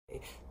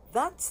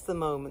That's the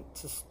moment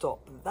to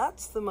stop.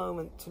 That's the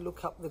moment to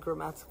look up the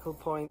grammatical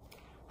point.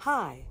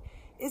 Hi,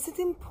 is it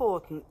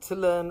important to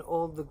learn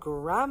all the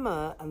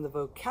grammar and the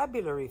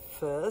vocabulary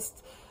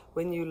first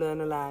when you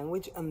learn a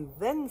language and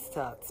then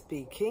start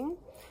speaking?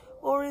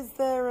 Or is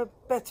there a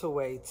better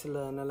way to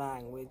learn a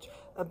language,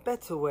 a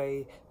better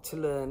way to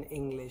learn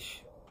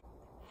English?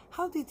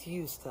 How did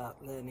you start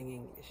learning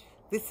English?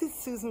 This is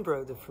Susan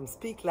Broder from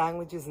Speak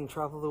Languages and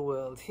Travel the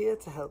World, here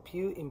to help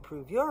you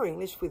improve your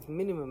English with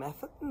minimum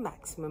effort and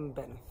maximum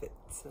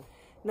benefits.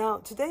 Now,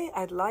 today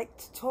I'd like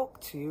to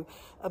talk to you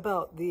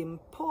about the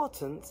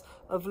importance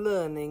of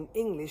learning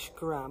English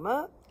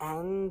grammar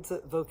and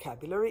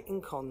vocabulary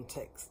in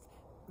context.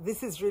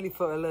 This is really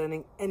for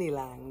learning any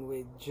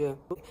language.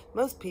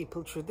 Most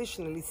people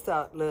traditionally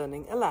start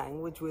learning a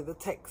language with a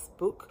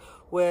textbook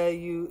where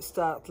you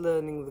start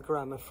learning the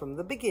grammar from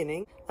the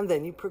beginning and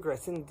then you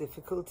progress in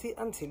difficulty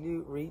until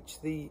you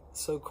reach the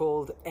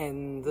so-called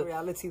end. In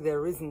reality,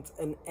 there isn't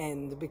an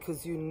end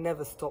because you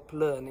never stop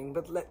learning,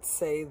 but let's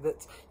say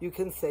that you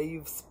can say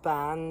you've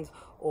spanned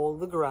all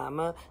the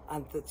grammar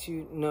and that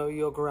you know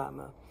your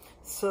grammar.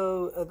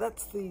 So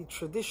that's the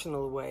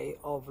traditional way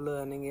of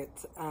learning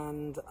it,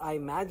 and I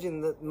imagine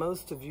that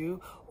most of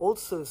you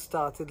also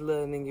started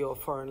learning your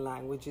foreign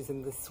languages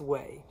in this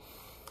way.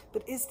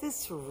 But is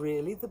this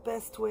really the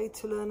best way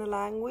to learn a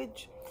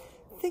language?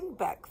 Think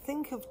back,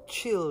 think of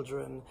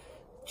children.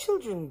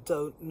 Children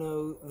don't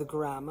know the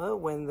grammar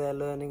when they're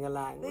learning a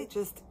language. They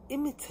just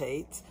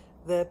imitate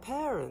their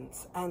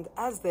parents, and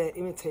as they're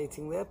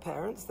imitating their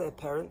parents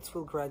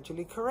will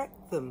gradually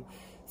correct them.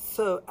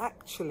 So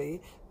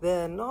actually,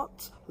 they're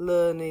not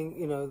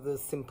learning, the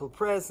simple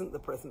present, the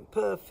present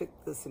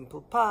perfect, the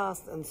simple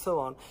past, and so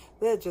on.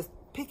 They're just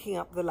picking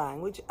up the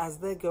language as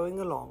they're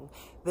going along.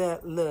 They're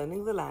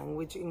learning the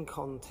language in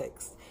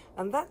context.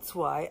 And that's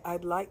why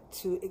I'd like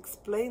to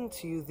explain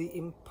to you the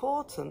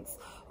importance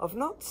of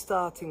not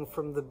starting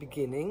from the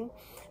beginning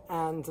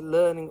and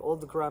learning all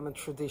the grammar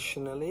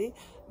traditionally.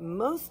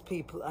 Most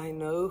people I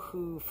know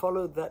who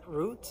followed that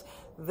route,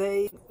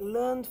 they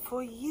learned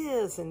for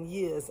years and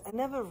years and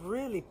never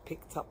really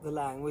picked up the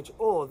language,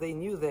 or they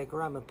knew their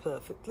grammar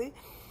perfectly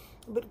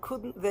but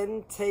couldn't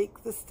then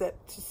take the step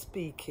to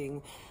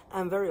speaking,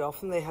 and very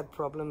often they had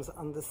problems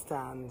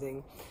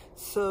understanding.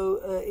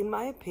 So in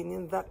my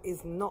opinion, that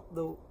is not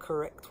the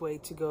correct way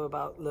to go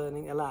about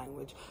learning a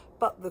language,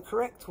 but the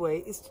correct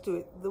way is to do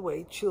it the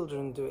way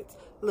children do it.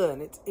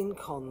 Learn it in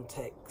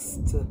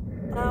context.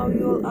 Now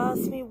you'll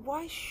ask me,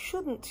 why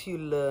shouldn't you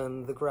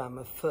learn the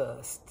grammar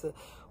first?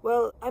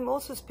 Well, I'm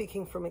also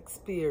speaking from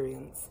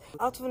experience.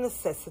 Out of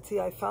necessity,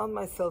 I found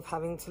myself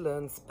having to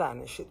learn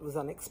Spanish. It was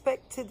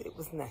unexpected, it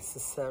was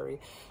necessary,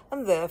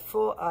 and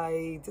therefore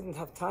I didn't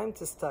have time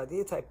to study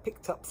it. I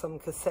picked up some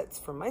cassettes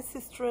from my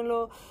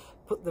sister-in-law,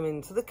 put them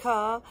into the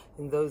car.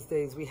 In those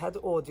days we had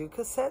audio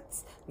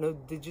cassettes, no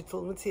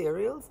digital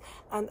materials,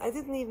 and I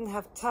didn't even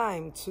have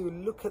time to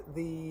look at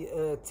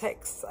the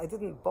texts. I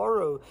didn't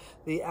borrow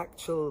the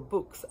actual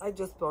books, I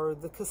just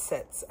borrowed the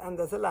cassettes, and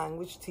as a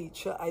language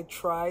teacher I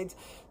tried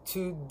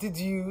to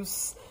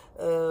deduce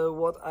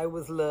what I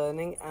was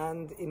learning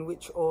and in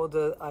which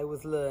order I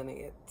was learning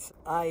it.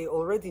 I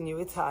already knew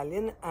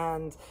Italian,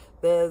 and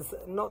there's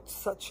not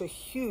such a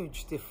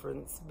huge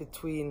difference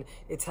between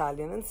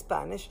Italian and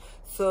Spanish,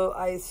 so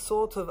I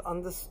sort of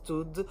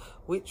understood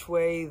which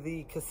way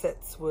the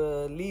cassettes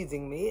were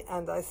leading me,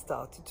 and I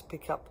started to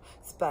pick up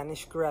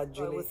Spanish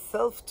gradually. I was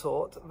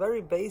self-taught,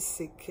 very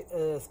basic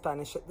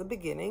Spanish at the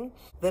beginning.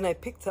 Then I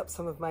picked up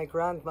some of my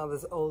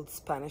grandmother's old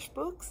Spanish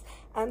books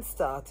and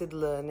started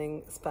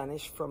learning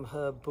Spanish from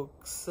her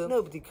books.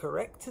 Nobody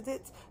corrected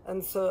it,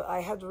 and so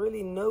I had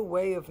really no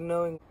way of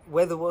knowing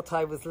whether what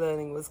I was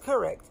learning was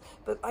correct,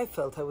 but I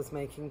felt I was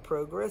making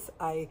progress.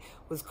 I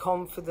was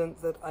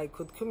confident that I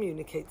could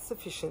communicate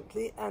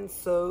sufficiently, and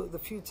so the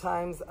few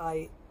times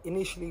I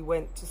initially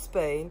went to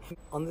Spain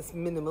on this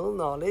minimal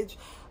knowledge,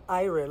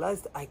 I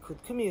realized I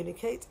could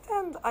communicate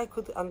and I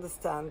could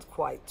understand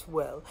quite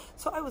well.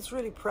 So I was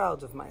really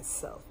proud of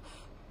myself.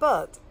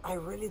 But I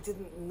really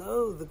didn't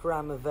know the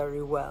grammar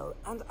very well,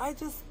 and I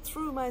just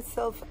threw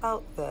myself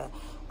out there.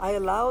 I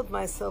allowed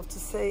myself to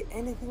say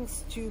anything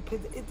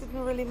stupid. It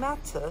didn't really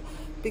matter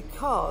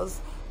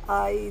because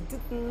I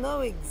didn't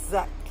know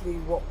exactly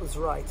what was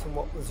right and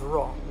what was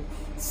wrong.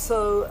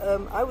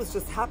 So I was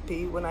just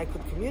happy when I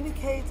could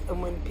communicate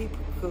and when people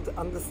could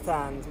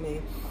understand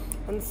me.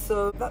 And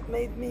so that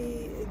made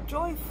me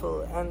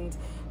joyful, and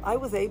I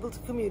was able to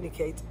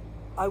communicate.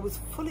 I was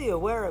fully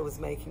aware I was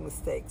making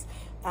mistakes,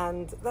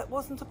 and that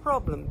wasn't a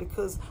problem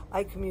because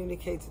I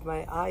communicated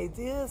my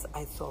ideas,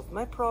 I solved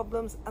my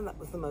problems, and that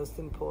was the most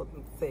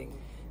important thing.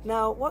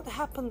 Now, what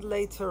happened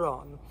later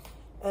on?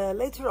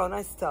 Later on,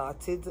 I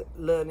started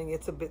learning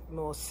it a bit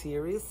more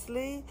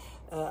seriously.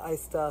 I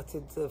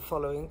started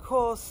following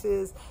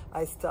courses.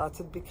 I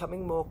started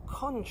becoming more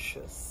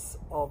conscious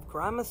of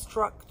grammar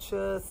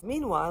structures.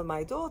 Meanwhile,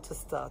 my daughter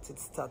started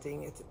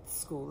studying it at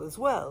school as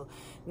well.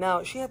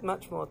 Now, she had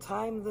much more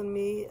time than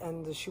me,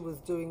 and she was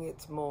doing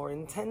it more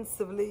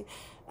intensively.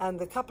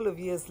 And a couple of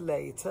years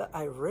later,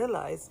 I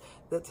realized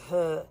that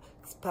her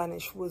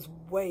Spanish was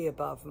way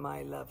above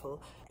my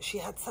level. She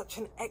had such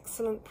an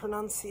excellent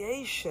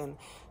pronunciation.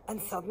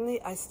 And suddenly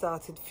I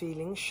started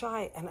feeling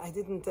shy, and I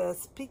didn't dare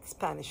speak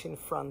Spanish in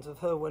front of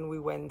her when we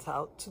went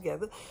out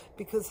together,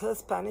 because her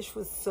Spanish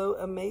was so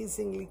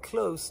amazingly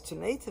close to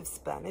native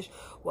Spanish,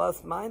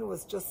 whilst mine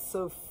was just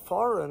so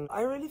foreign.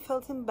 I really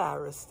felt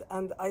embarrassed,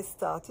 and I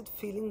started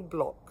feeling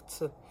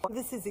blocked.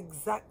 This is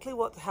exactly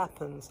what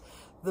happens.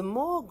 The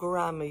more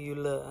grammar you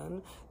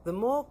learn, the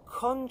more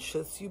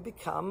conscious you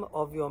become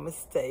of your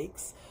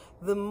mistakes,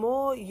 the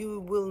more you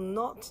will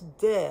not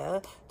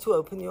dare to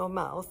open your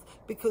mouth,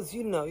 because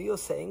you know you're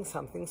saying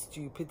something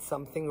stupid,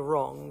 something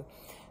wrong.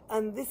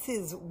 And this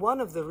is one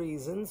of the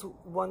reasons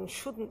one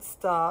shouldn't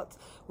start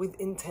with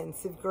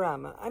intensive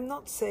grammar. I'm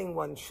not saying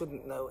one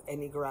shouldn't know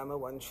any grammar,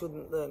 one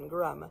shouldn't learn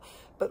grammar,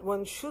 but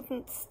one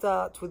shouldn't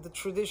start with the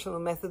traditional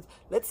method,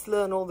 let's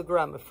learn all the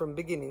grammar from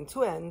beginning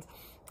to end,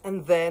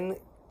 and then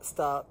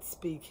start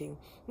speaking.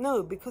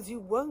 No, because you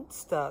won't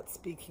start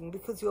speaking,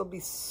 because you'll be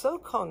so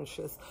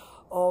conscious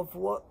of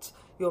what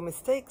your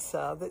mistakes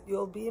are that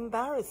you'll be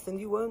embarrassed and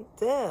you won't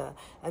dare,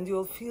 and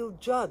you'll feel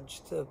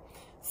judged.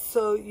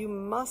 So you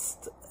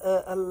must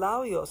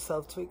allow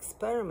yourself to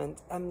experiment,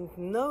 and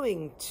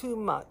knowing too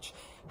much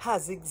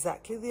has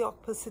exactly the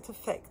opposite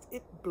effect.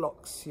 It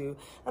blocks you,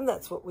 and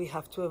that's what we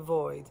have to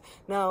avoid.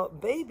 Now,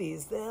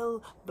 babies,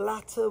 they'll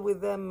blatter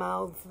with their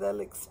mouths,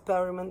 they'll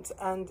experiment,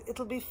 and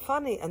it'll be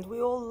funny, and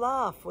we all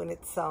laugh when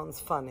it sounds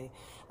funny,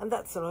 and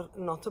that's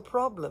not a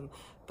problem.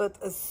 But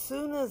as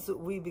soon as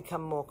we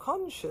become more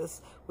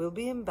conscious, we'll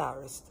be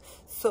embarrassed.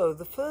 So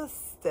the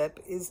first step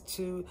is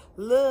to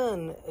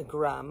learn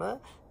grammar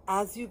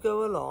as you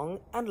go along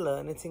and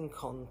learn it in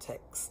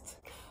context.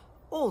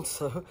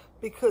 Also,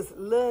 because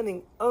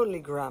learning only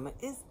grammar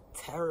is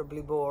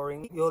terribly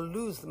boring, you'll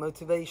lose the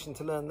motivation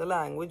to learn the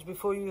language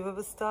before you've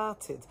ever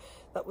started.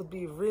 That would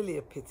be really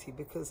a pity,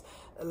 because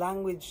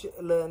language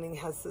learning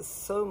has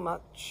so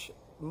much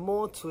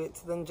more to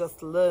it than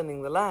just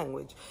learning the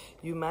language.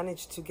 You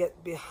manage to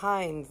get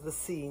behind the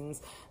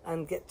scenes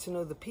and get to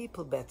know the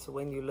people better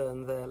when you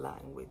learn their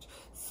language.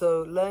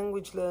 So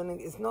language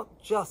learning is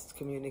not just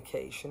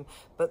communication,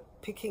 but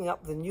picking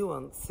up the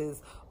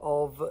nuances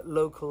of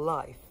local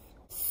life.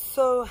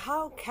 So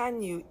how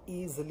can you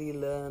easily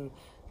learn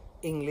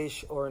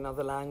English or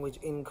another language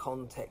in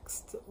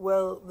context?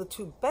 Well, the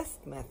two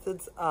best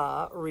methods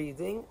are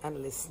reading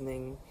and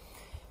listening.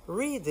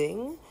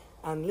 Reading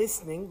and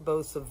listening,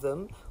 both of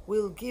them,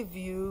 will give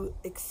you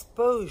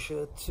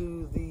exposure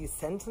to the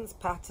sentence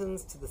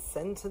patterns, to the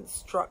sentence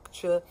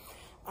structure,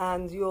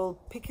 and you'll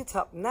pick it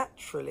up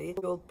naturally.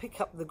 You'll pick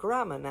up the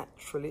grammar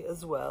naturally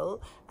as well,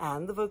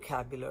 and the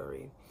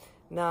vocabulary.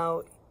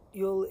 Now,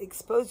 you'll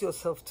expose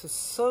yourself to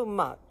so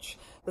much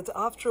that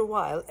after a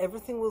while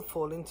everything will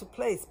fall into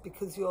place,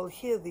 because you'll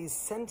hear these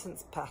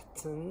sentence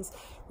patterns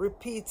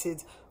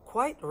repeated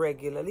quite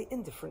regularly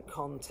in different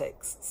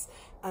contexts,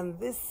 and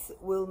this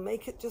will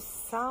make it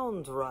just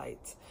sound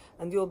right,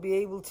 and you'll be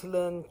able to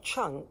learn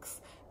chunks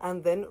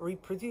and then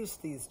reproduce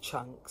these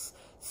chunks.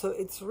 So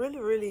it's really,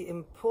 really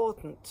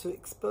important to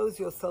expose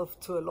yourself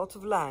to a lot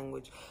of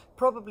language.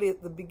 Probably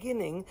at the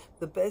beginning,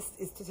 the best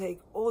is to take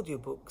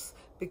audiobooks,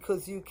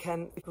 because you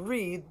can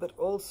read but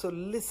also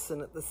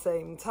listen at the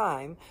same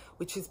time,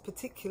 which is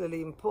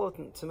particularly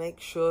important to make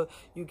sure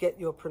you get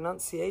your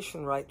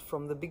pronunciation right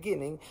from the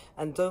beginning,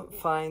 and don't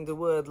find a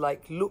word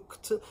like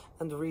looked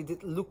and read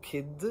it looked,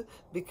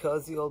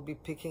 because you'll be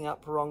picking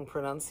up wrong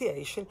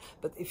pronunciation.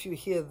 But if you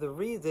hear the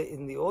reader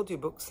in the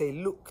audiobook say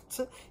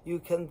looked, you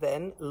can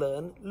then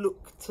learn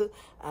looked,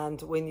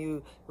 and when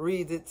you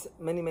read it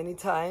many, many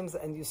times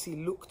and you see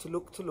looked,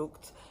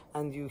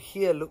 and you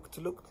hear looked,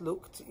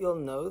 you'll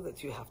know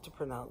that you have to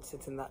pronounce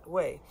it in that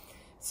way.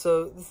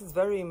 So this is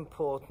very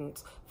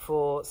important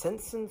for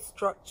sentence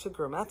structure,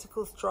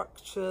 grammatical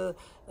structure,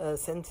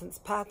 sentence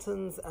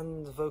patterns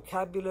and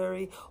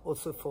vocabulary,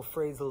 also for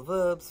phrasal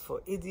verbs,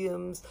 for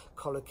idioms,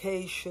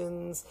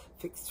 collocations,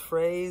 fixed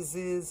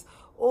phrases.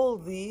 All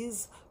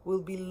these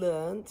will be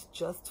learnt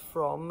just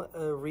from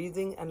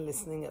reading and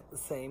listening at the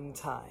same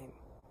time.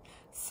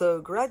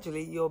 So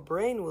gradually your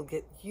brain will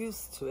get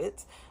used to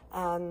it,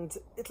 and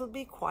it'll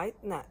be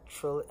quite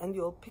natural, and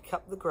you'll pick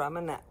up the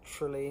grammar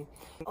naturally.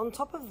 On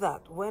top of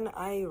that, when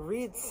I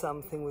read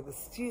something with a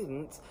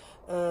student,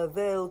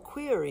 they'll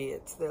query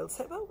it. They'll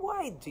say, well,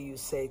 why do you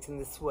say it in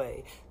this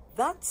way?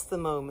 That's the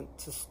moment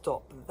to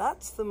stop.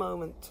 That's the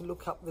moment to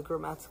look up the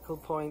grammatical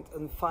point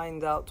and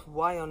find out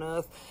why on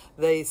earth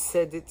they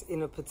said it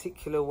in a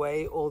particular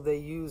way, or they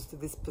used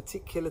this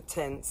particular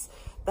tense.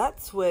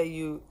 That's where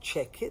you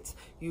check it,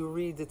 you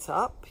read it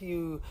up,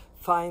 you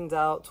find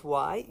out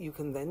why. You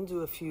can then do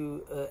a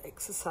few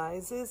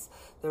exercises.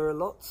 There are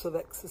lots of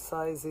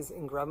exercises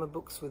in grammar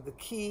books with the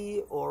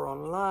key or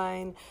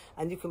online,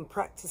 and you can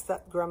practice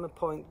that grammar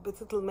point,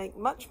 but it'll make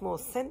much more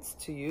sense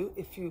to you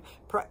if you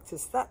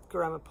practice that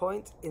grammar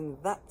point in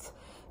that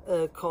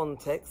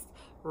context,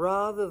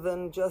 rather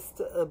than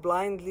just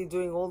blindly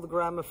doing all the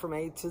grammar from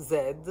A to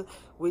Z,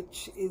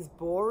 which is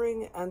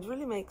boring and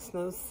really makes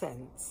no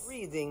sense.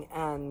 Reading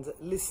and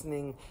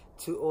listening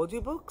to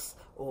audiobooks,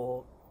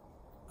 or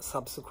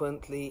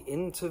subsequently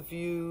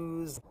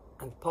interviews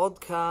and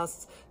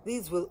podcasts,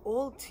 these will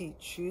all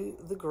teach you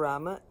the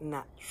grammar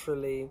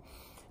naturally,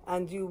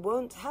 and you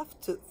won't have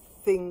to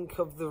think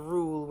of the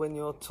rule when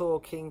you're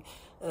talking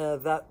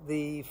that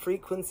the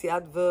frequency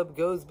adverb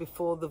goes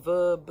before the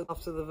verb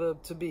after the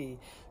verb to be.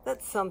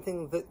 That's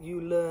something that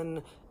you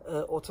learn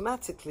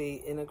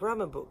automatically in a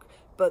grammar book,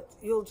 but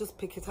you'll just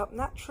pick it up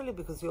naturally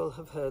because you'll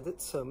have heard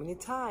it so many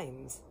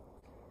times.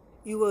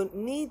 You won't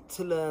need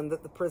to learn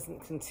that the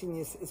present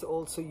continuous is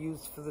also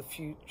used for the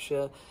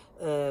future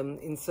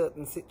in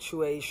certain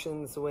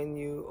situations when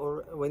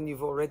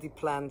you've already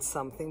planned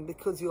something,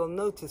 because you'll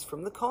notice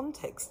from the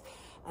context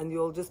and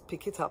you'll just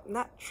pick it up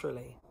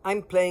naturally.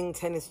 I'm playing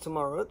tennis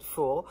tomorrow at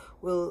 4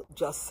 will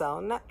just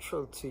sound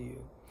natural to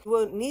you. You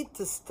won't need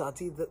to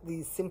study that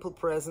the simple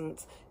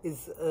present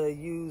is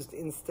used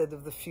instead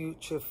of the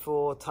future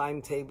for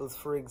timetables,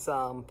 for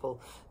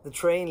example. The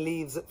train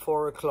leaves at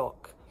 4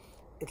 o'clock.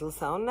 It'll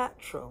sound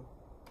natural.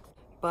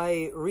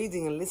 By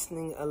reading and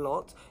listening a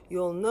lot,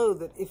 you'll know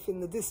that if in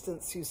the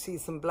distance you see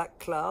some black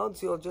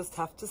clouds, you'll just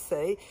have to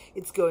say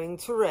it's going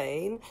to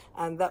rain,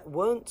 and that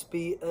won't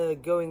be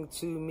going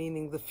to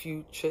meaning the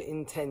future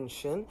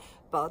intention,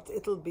 but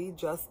it'll be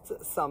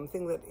just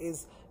something that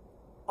is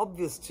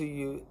obvious to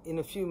you. In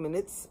a few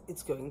minutes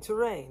it's going to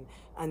rain,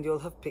 and you'll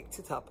have picked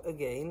it up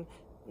again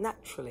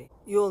naturally.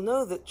 You'll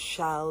know that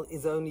shall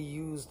is only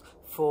used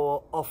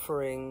for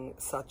offering,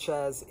 such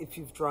as if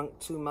you've drunk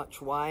too much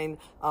wine,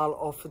 I'll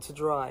offer to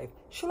drive.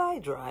 Shall I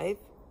drive?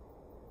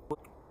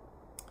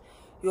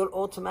 You'll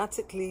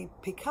automatically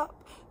pick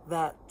up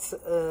that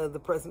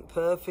the present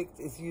perfect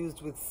is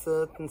used with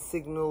certain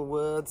signal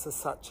words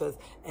such as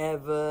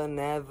ever,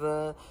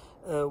 never,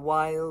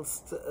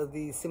 whilst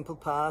the simple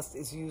past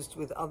is used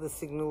with other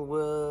signal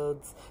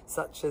words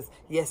such as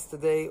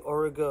yesterday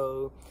or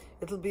ago.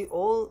 It'll be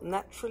all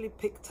naturally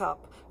picked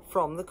up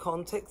from the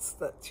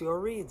context that you're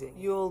reading.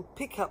 You'll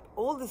pick up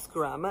all this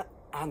grammar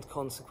and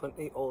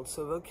consequently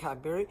also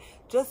vocabulary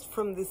just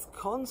from this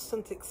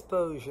constant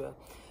exposure.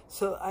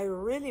 So I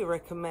really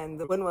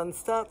recommend that when one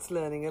starts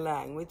learning a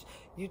language,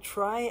 you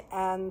try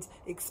and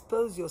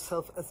expose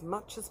yourself as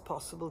much as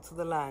possible to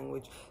the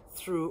language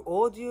through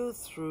audio,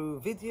 through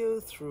video,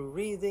 through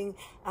reading,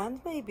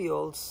 and maybe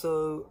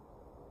also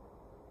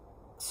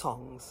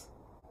songs.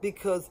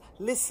 Because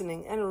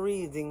listening and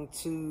reading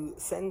to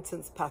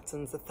sentence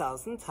patterns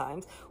 1,000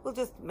 times will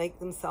just make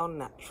them sound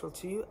natural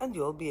to you, and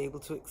you'll be able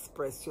to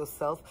express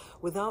yourself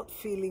without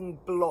feeling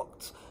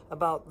blocked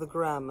about the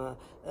grammar.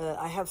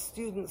 I have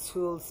students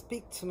who will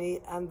speak to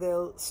me and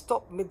they'll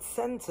stop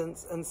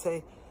mid-sentence and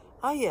say,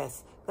 ah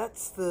yes,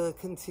 that's the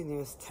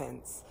continuous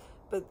tense.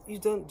 But you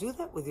don't do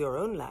that with your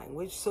own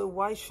language, so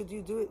why should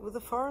you do it with a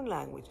foreign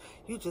language?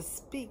 You just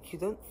speak. You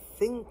don't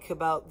think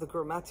about the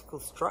grammatical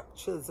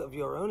structures of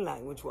your own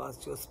language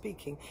whilst you're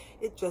speaking.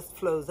 It just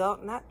flows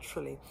out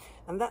naturally.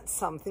 And that's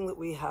something that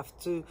we have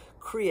to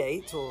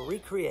create or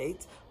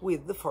recreate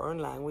with the foreign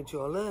language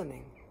you're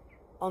learning.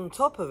 On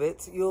top of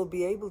it, you'll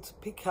be able to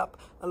pick up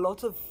a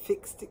lot of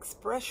fixed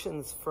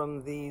expressions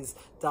from these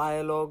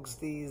dialogues,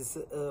 these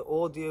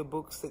audio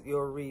books that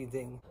you're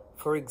reading.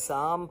 For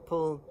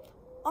example,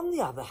 on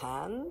the other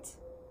hand,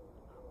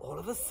 all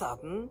of a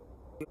sudden,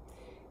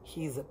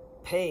 he's a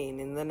pain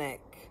in the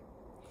neck.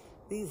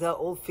 These are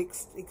all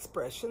fixed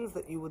expressions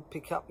that you would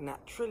pick up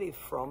naturally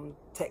from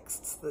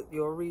texts that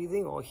you're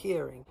reading or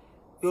hearing.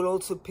 You'll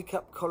also pick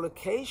up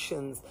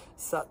collocations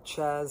such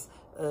as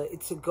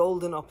it's a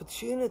golden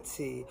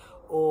opportunity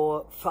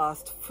or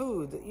fast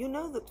food. You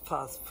know that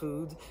fast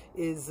food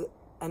is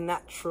a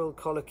natural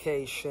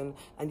collocation,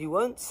 and you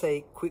won't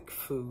say quick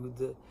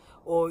food.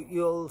 Or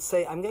you'll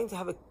say, I'm going to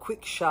have a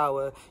quick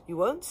shower. You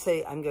won't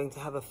say, I'm going to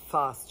have a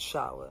fast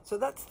shower. So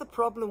that's the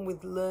problem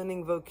with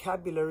learning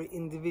vocabulary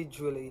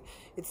individually.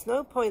 It's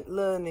no point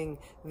learning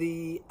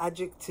the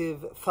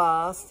adjective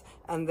fast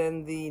and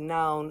then the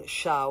noun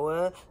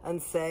shower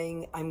and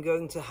saying, I'm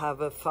going to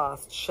have a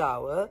fast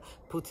shower,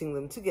 putting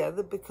them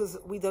together, because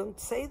we don't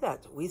say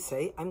that. We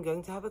say, I'm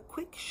going to have a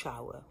quick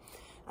shower.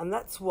 And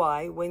that's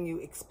why when you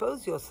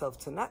expose yourself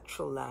to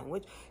natural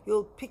language,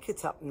 you'll pick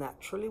it up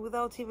naturally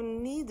without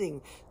even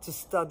needing to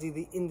study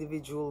the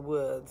individual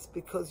words,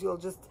 because you'll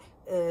just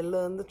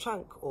learn the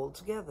chunk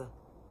altogether.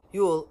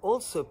 You'll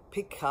also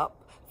pick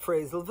up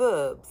phrasal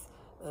verbs,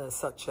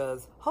 such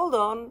as hold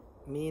on,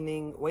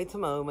 meaning wait a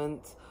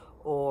moment,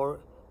 or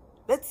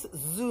let's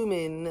zoom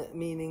in,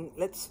 meaning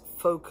let's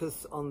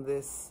focus on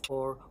this,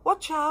 or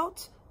watch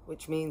out,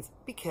 which means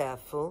be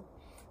careful.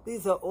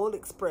 These are all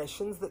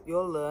expressions that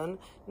you'll learn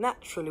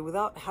naturally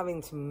without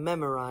having to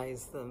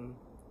memorize them.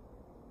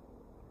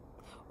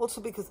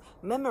 Also because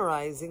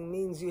memorizing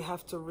means you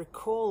have to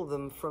recall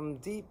them from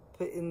deep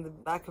in the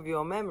back of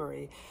your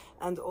memory,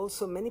 and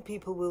also many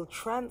people will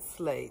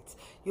translate.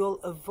 You'll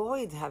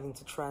avoid having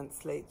to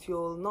translate.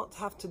 You'll not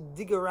have to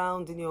dig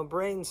around in your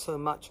brain so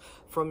much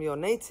from your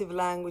native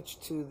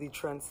language to the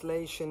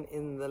translation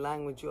in the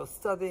language you're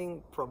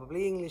studying,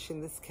 probably English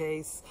in this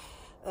case.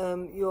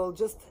 You'll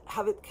just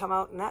have it come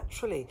out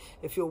naturally.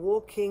 If you're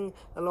walking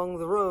along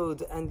the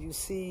road and you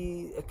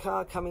see a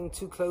car coming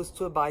too close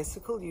to a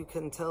bicycle, you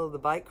can tell the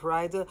bike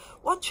rider,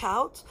 watch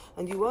out,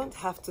 and you won't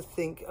have to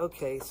think,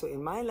 okay, so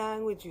in my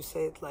language you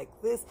say it like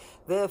this,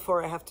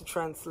 therefore I have to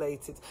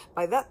translate it.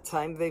 By that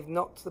time they've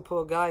knocked the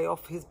poor guy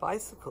off his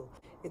bicycle.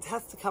 It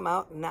has to come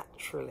out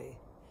naturally.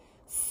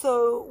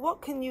 So what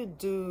can you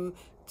do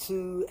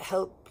to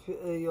help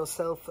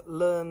yourself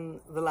learn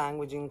the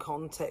language in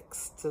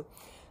context?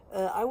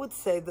 I would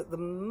say that the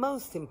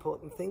most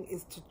important thing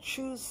is to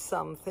choose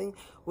something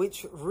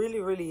which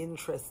really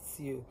interests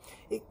you.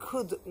 It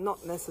could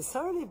not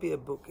necessarily be a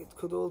book. It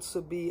could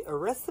also be a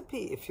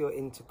recipe if you're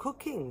into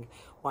cooking.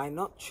 Why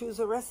not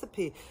choose a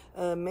recipe?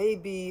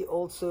 Maybe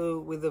also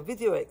with a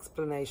video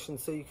explanation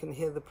so you can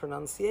hear the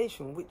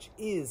pronunciation, which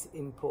is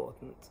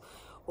important.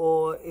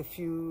 Or if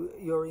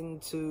you're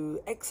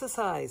into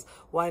exercise,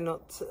 why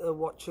not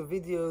watch a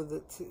video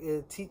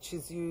that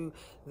teaches you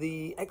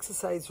the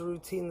exercise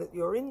routine that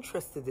you're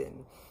interested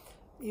in?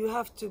 You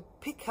have to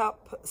pick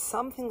up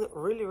something that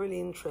really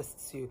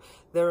interests you.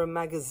 There are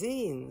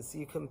magazines.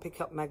 You can pick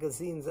up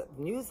magazines at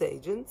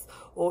newsagents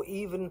or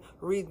even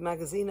read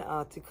magazine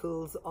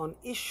articles on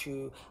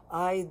issue,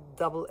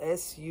 issuu.org,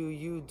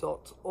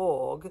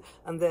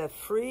 and they're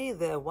free.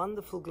 They're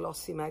wonderful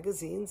glossy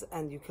magazines,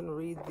 and you can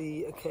read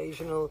the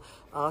occasional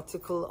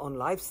article on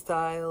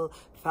lifestyle,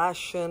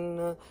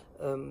 fashion,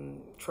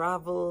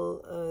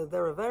 travel.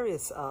 There are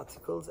various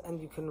articles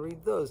and you can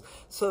read those.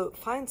 So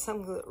find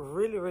something that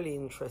really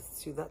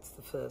interests you. That's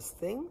the first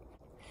thing.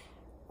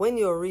 When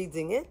you're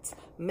reading it,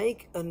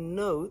 make a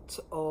note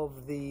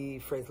of the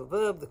phrasal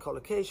verb, the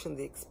collocation,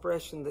 the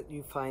expression that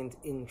you find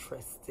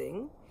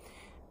interesting.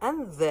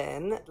 And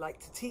then, I'd like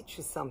to teach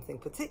you something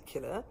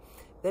particular.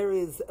 There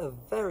is a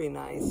very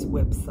nice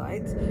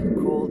website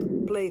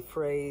called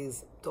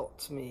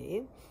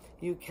playphrase.me.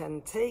 You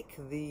can take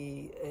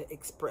the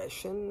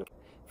expression,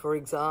 for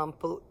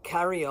example,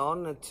 carry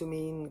on to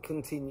mean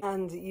continue,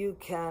 and you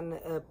can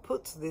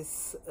put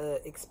this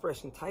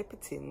expression, type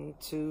it in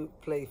to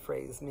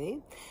playphrase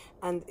me,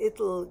 and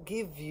it'll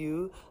give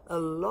you a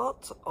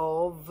lot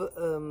of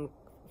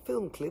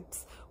film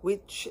clips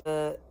which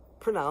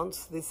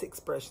pronounce this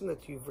expression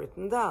that you've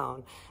written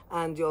down,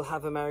 and you'll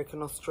have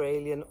American,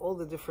 Australian, all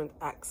the different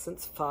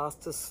accents,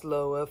 faster,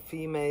 slower,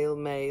 female,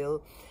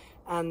 male,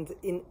 and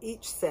in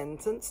each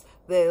sentence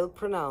they'll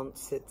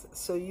pronounce it,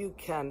 so you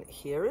can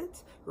hear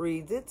it,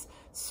 read it,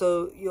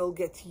 so you'll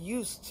get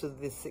used to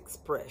this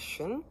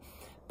expression.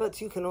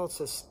 But you can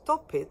also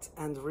stop it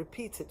and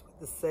repeat it with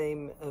the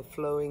same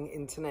flowing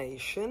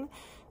intonation.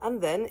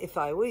 And then, if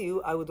I were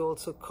you, I would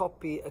also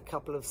copy a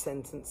couple of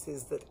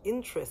sentences that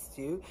interest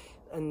you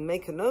and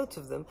make a note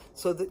of them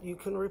so that you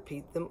can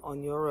repeat them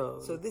on your own.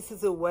 So this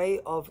is a way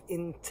of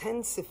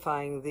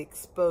intensifying the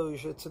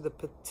exposure to the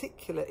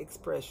particular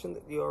expression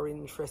that you're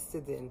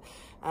interested in.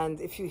 And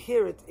if you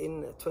hear it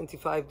in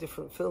 25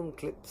 different film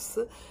clips,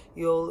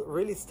 you'll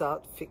really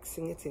start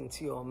fixing it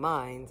into your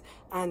mind,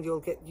 and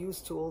you'll get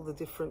used to all the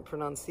different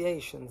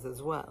pronunciations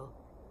as well.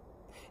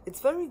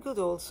 It's very good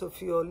also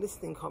for your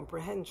listening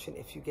comprehension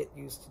if you get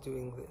used to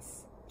doing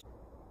this,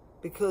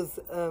 because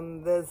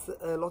there's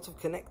a lot of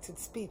connected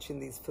speech in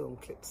these film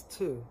clips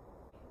too.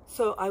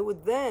 So I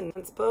would then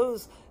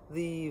transpose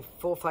the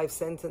 4 or 5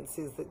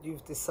 sentences that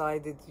you've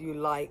decided you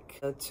like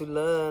to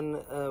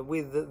learn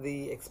with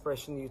the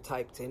expression you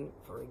typed in.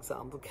 For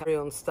example, carry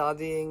on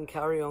studying,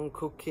 carry on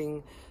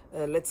cooking,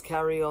 let's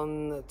carry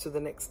on to the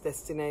next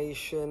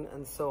destination,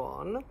 and so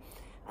on.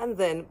 And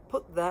then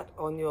put that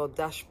on your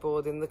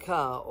dashboard in the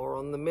car or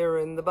on the mirror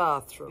in the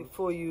bathroom.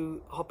 Before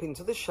you hop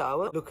into the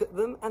shower, look at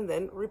them and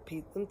then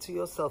repeat them to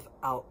yourself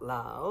out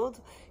loud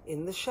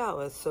in the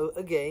shower. So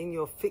again,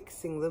 you're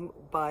fixing them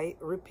by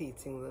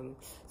repeating them.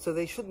 So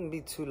they shouldn't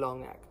be too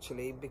long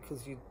actually,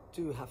 because you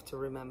do have to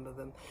remember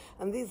them.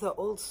 And these are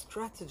all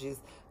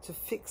strategies to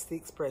fix the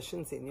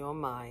expressions in your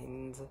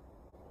mind.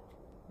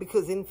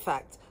 Because in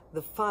fact,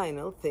 the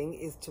final thing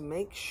is to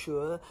make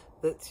sure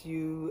that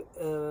you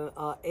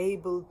are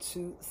able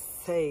to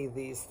say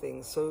these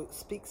things. So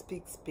speak,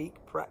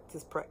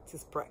 practice,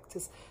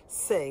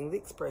 saying the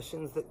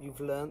expressions that you've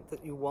learned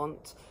that you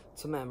want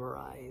to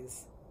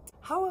memorize.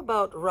 How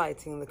about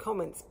writing in the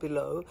comments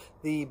below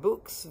the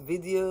books,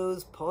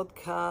 videos,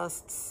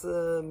 podcasts,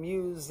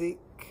 music,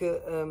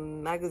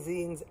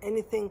 magazines,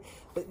 anything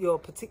that you're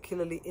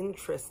particularly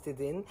interested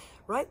in,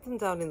 write them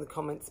down in the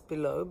comments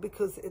below,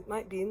 because it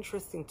might be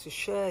interesting to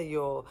share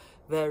your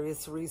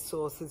various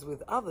resources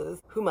with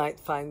others who might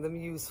find them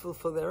useful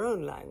for their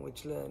own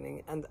language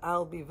learning. And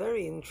I'll be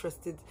very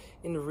interested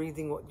in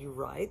reading what you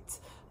write.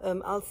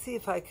 I'll see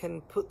if I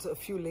can put a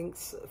few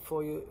links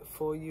for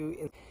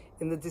you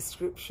in the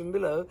description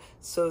below,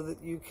 so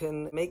that you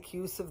can make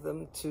use of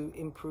them to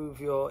improve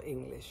your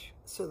English.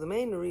 So the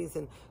main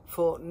reason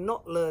for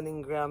not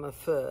learning grammar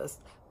first,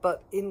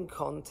 but in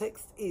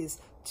context, is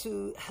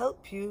to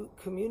help you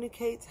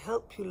communicate,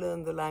 help you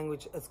learn the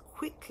language as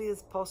quickly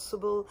as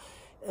possible,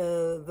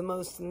 the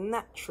most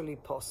naturally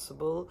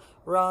possible,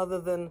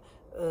 rather than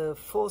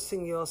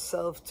forcing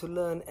yourself to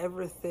learn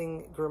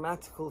everything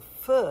grammatical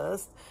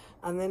first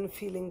and then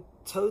feeling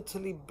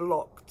totally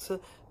blocked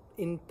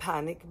in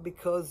panic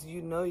because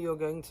you know you're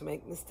going to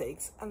make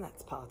mistakes, and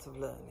that's part of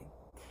learning.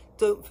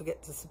 Don't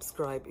forget to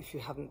subscribe if you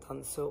haven't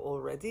done so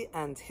already,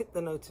 and hit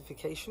the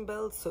notification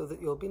bell so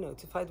that you'll be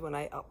notified when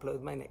I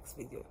upload my next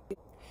video.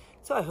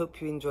 So I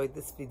hope you enjoyed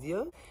this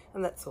video,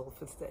 and that's all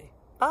for today.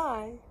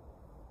 Bye!